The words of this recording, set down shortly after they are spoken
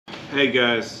Hey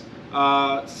guys,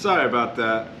 sorry about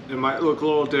that. It might look a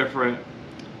little different.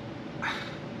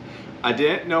 I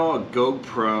didn't know a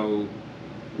GoPro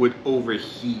would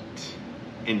overheat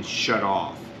and shut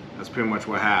off. That's pretty much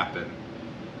what happened.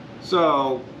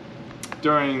 So,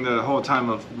 during the whole time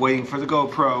of waiting for the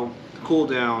GoPro to cool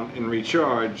down and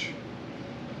recharge,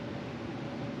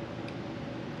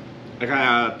 I kind of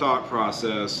had a thought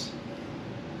process.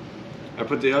 I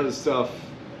put the other stuff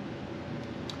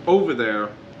over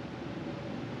there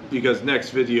because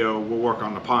next video we'll work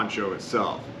on the poncho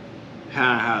itself.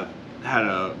 Had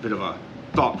a bit of a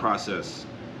thought process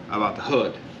about the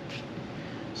hood.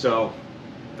 So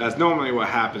that's normally what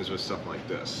happens with stuff like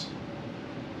this.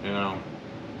 You know,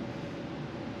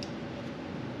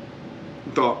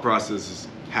 thought processes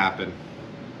happen.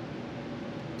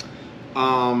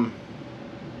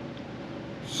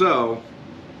 So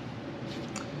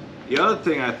the other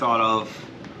thing I thought of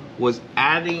was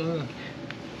adding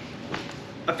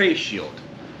a face shield,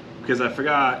 because I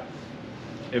forgot,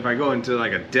 if I go into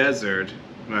like a desert,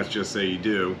 let's just say you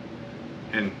do,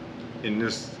 and in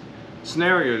this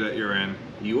scenario that you're in,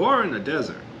 you are in a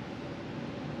desert,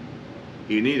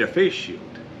 you need a face shield.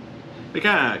 They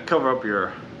kind of cover up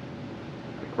your,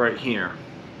 like right here,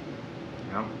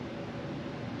 you know,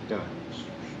 yeah,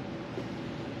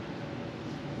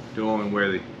 going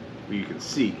where you can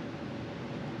see.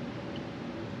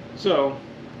 So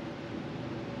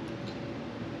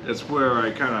that's where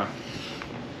I kind of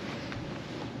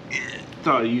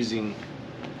thought of using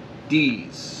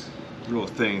these little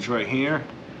things right here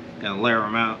and layer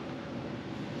them out,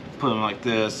 put them like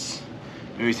this.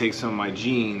 Maybe take some of my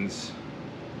jeans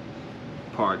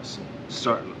parts and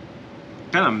start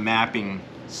kind of mapping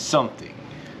something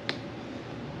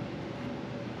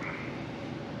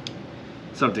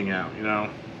out, you know,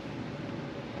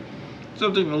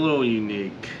 something a little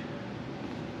unique.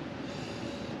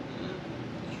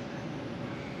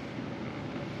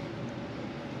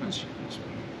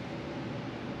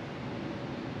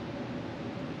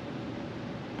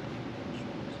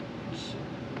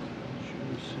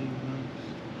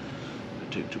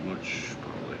 Take too much,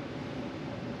 probably.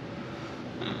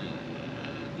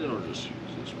 Then I'll just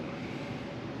use this one.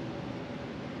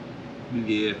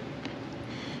 Yeah,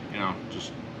 you know,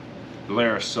 just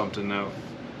layer something out.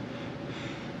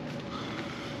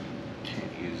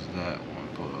 Can't use that one,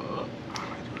 but I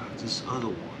do have this other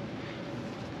one.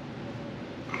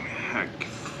 Heck,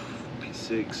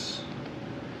 P6.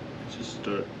 Just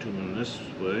start doing this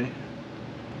way.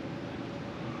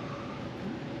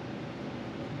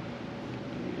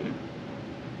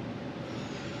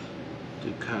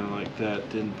 Do kind of like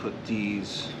that, then put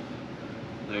these,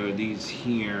 layer these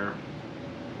here,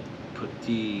 put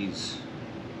these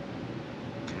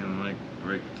kind of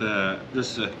like that,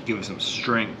 just to give it some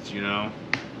strength, you know.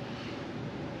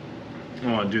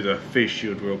 I want to do the face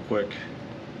shield real quick.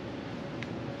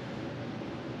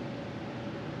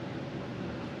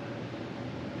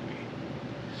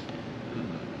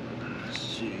 Let's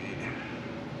see.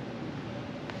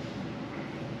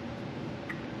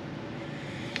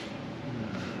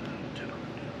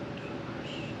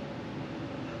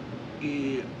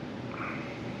 Yeah.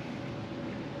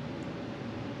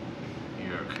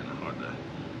 You're kind of hard to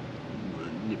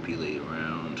manipulate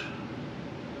around.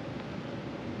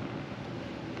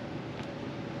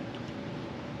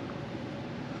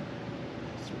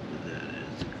 That's what that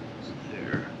is. It goes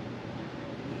there.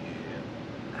 Yeah.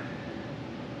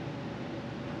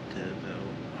 Tab out.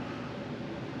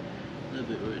 A little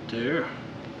bit right there.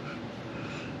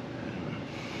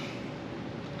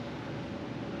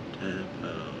 Tab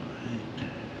out.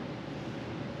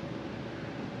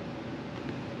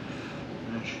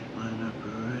 That should line up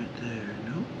right there.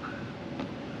 Nope.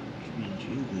 Which means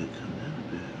you could come down a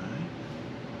bit, right?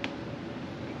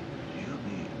 You'll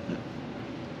be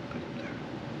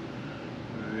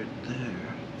right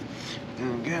there.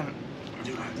 Then again, I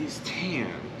do have these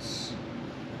tans.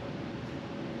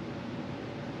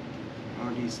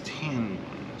 Are these tan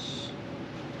ones?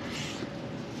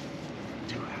 I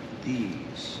do have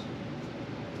these.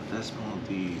 That's one of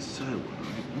the side one,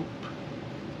 right? Nope.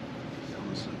 That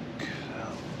was like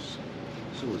cows.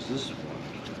 So is this one.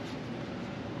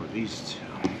 Or these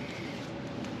two.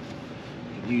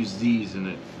 You can use these in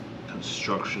the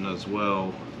construction as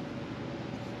well.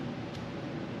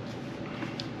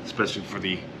 Especially for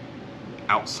the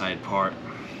outside part.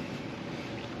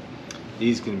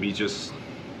 These can be just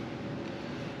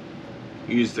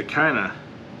used to kind of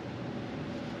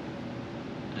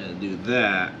do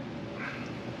that.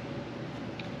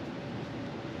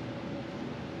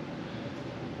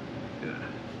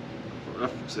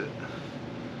 Roughs it.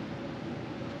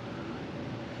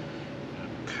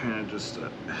 kind of just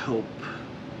help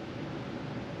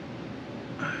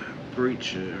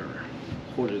breach it or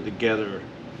hold it together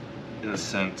in a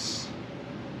sense,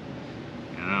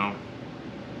 you know.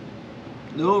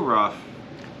 A little rough,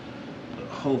 but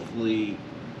hopefully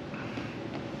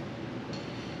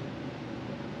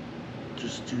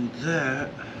just do that.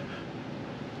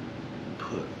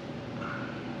 Put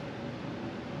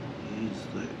these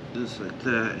like this, like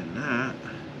that, and that,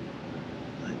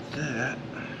 like that,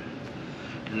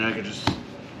 and I could just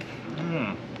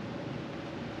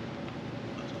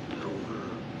over.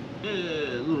 Yeah,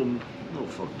 a little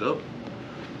fucked up.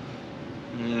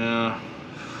 Yeah,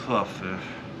 fluff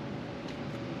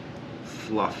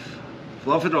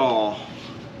it all.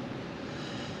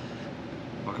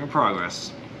 Work in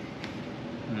progress.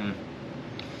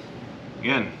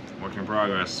 Again, work in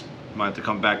progress. Might have to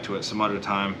come back to it some other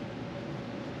time.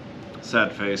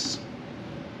 Sad face.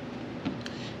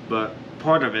 But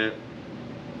part of it,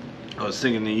 I was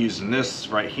thinking of using this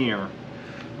right here.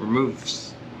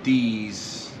 Removes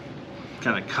these,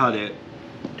 kind of cut it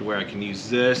to where I can use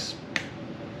this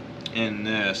and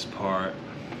this part.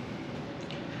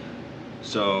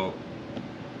 So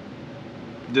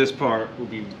this part will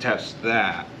be attached to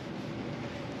that,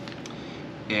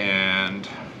 and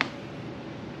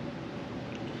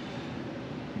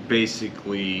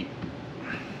basically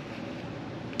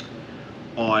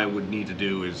all I would need to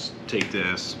do is take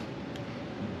this,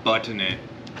 button it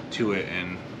to it,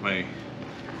 and my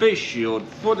face shield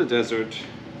for the desert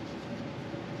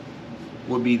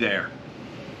would be there,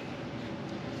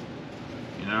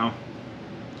 you know.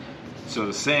 So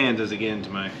the sand doesn't get into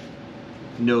my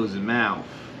nose and mouth.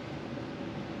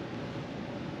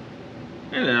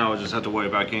 And then I'll just have to worry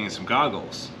about getting some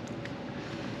goggles.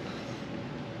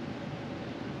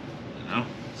 You know?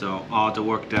 So I'll have to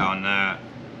work down that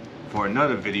for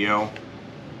another video.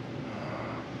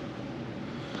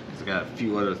 I got a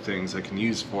few other things I can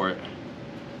use for it.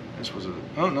 This was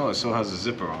oh no, it still has a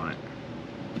zipper on it.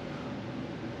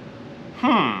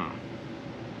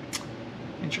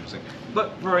 Interesting.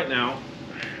 But for right now,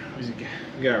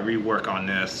 we gotta rework on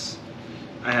this.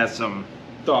 I had some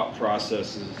thought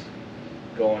processes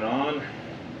going on.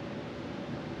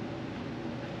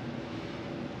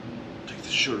 Take the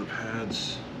shoulder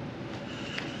pads.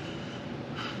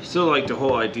 Still like the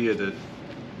whole idea that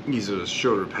these are the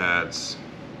shoulder pads.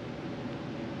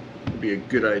 Would be a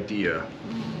good idea.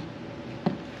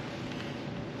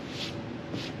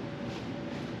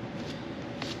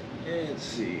 Let's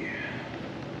see.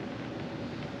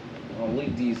 I'll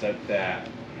leave these like that.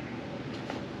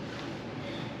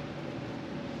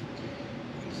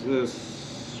 Is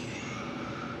this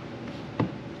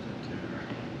there?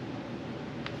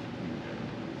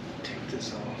 Take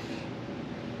this off.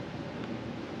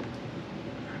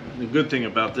 The good thing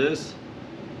about this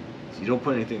is you don't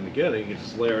put anything together, you can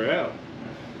just layer it out.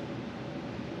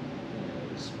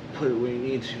 Just put it where you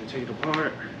need to, take it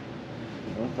apart.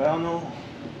 No foul, no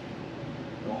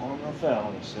harm, no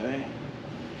foul, you say.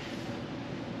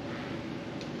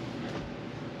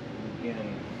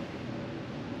 Again,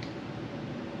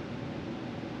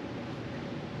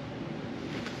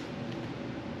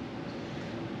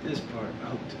 this part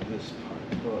hooked to this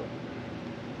part, but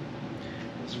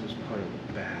this was part of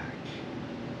the back.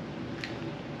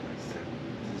 That's the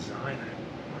design I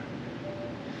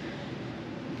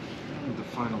want. The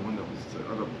final one that was the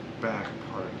other back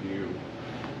part of you.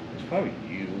 It's probably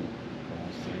you, all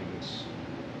things.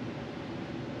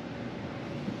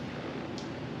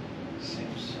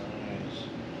 Same size.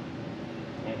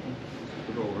 Flip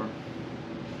it over.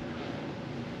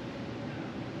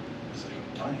 It's like I'm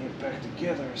tying it back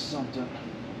together or something.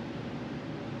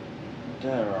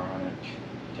 That ironic.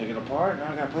 Take it apart,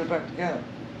 now I gotta put it back together.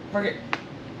 Frick it.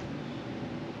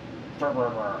 Brr, brr,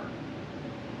 brr.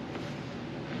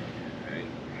 Alright.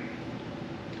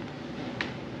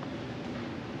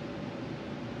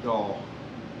 Y'all.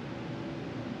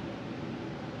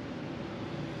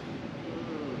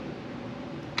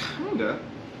 Kinda.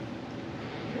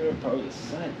 You're probably the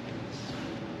same.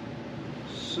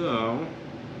 So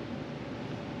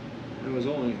it was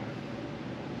only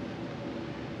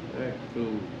that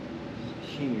goes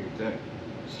here, that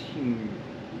here.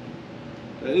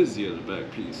 That is the other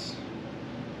back piece.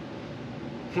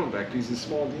 One back piece is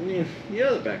smaller than the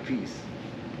other back piece.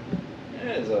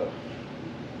 That is a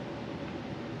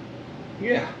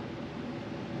yeah.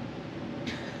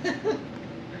 That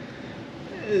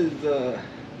is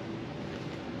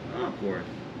awkward.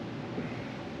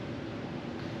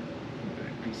 The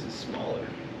back piece is smaller.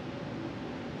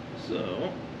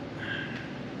 So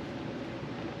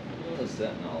what's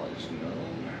that knowledge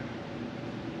known?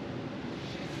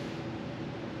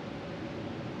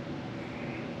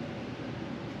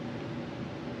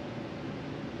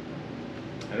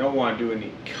 I don't want to do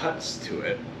any cuts to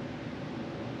it.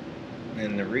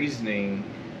 And the reasoning,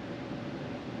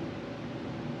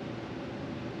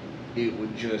 it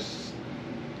would just,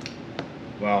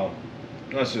 well,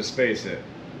 let's just face it.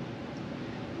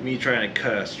 Me trying to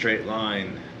cut a straight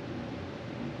line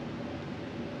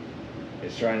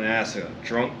is trying to ask a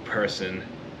drunk person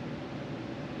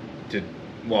to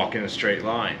walk in a straight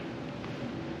line.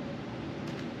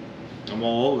 I'm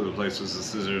all over the place with the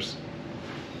scissors.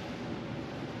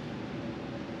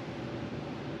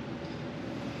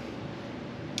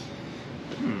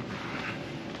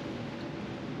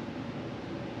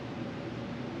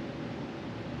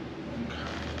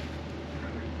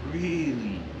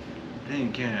 Really, then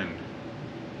again,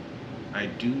 I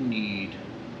do need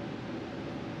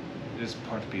this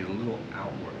part to be a little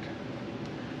outward.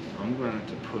 I'm going to have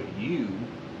to put you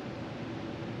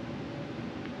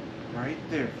right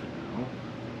there for now.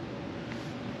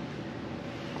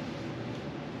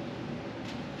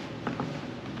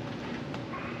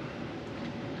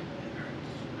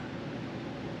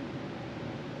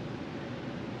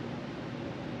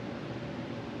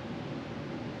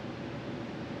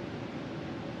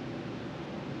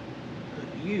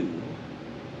 You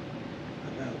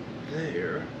about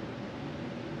there.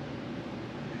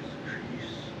 There's a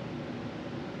crease.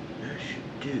 That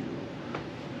should do.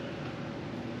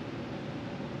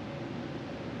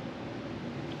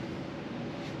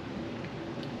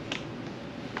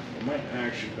 I might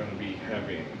actually going to be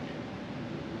having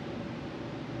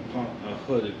a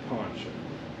hooded poncho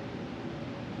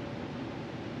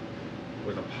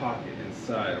with a pocket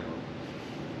inside of it.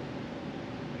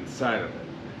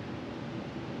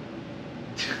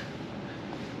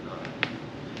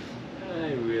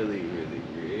 I really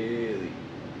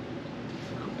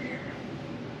come here.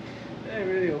 I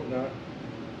really hope not.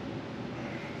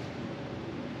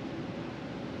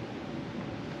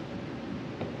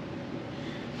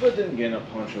 But then again, a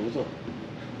poncho with a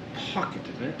pocket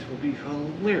in it would be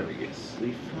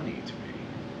hilariously funny to me.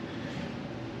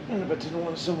 And I bet you know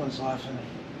when someone's laughing.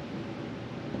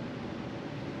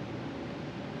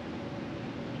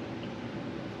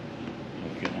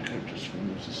 Again, I could just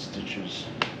remove the stitches.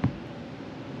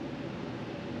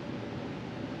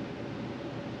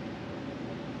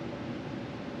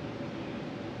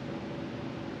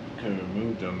 Could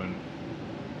remove them and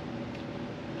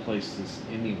place this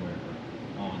anywhere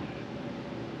on it.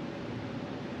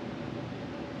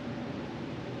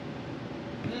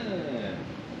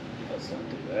 Let's not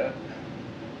do that.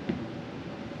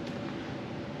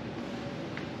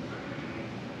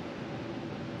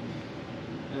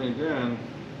 And again,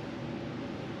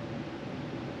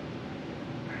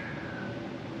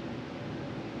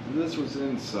 if this was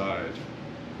inside,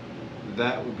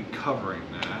 that would be covering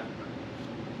that.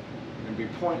 It'd be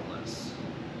pointless.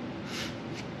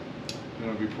 It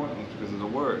would be pointless because of the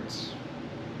words.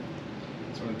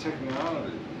 So in technical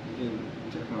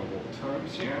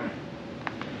terms here,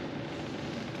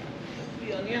 it'll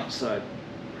be on the outside,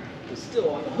 but still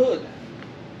on the hood.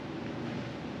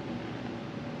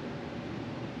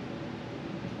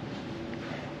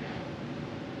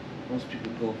 Most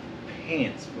people go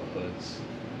pants for hoods.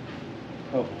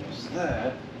 Problem is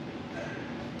that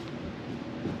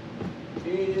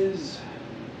is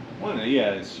one,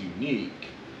 yeah, it's unique,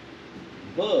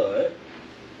 but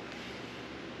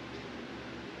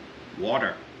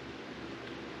water.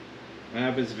 What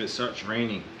happens if it starts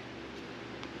raining?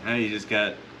 Now you just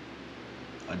got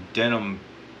a denim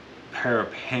pair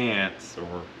of pants,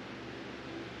 or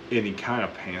any kind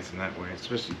of pants in that way,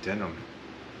 especially denim.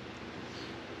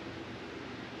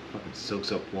 Fucking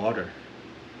soaks up water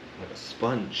like a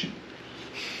sponge.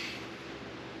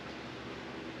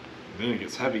 And then it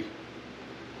gets heavy.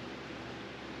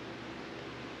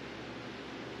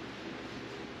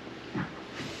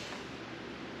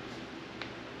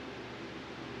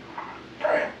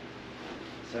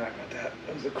 Sorry about that.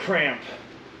 That was a cramp.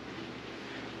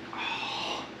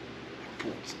 Oh, I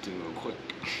pulled this thing real quick.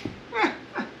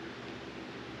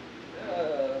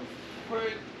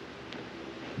 Frick.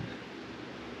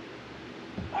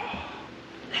 Oh,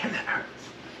 and that hurts.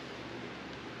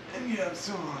 And yeah,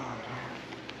 so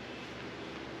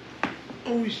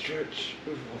always stretch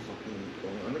before fucking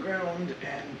going on the ground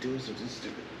and doing something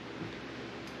stupid.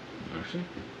 Actually.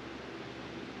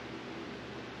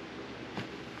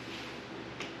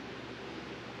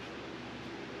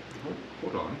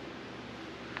 Hold on.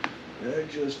 I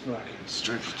just fucking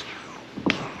stretched.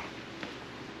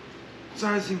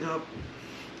 Sizing up.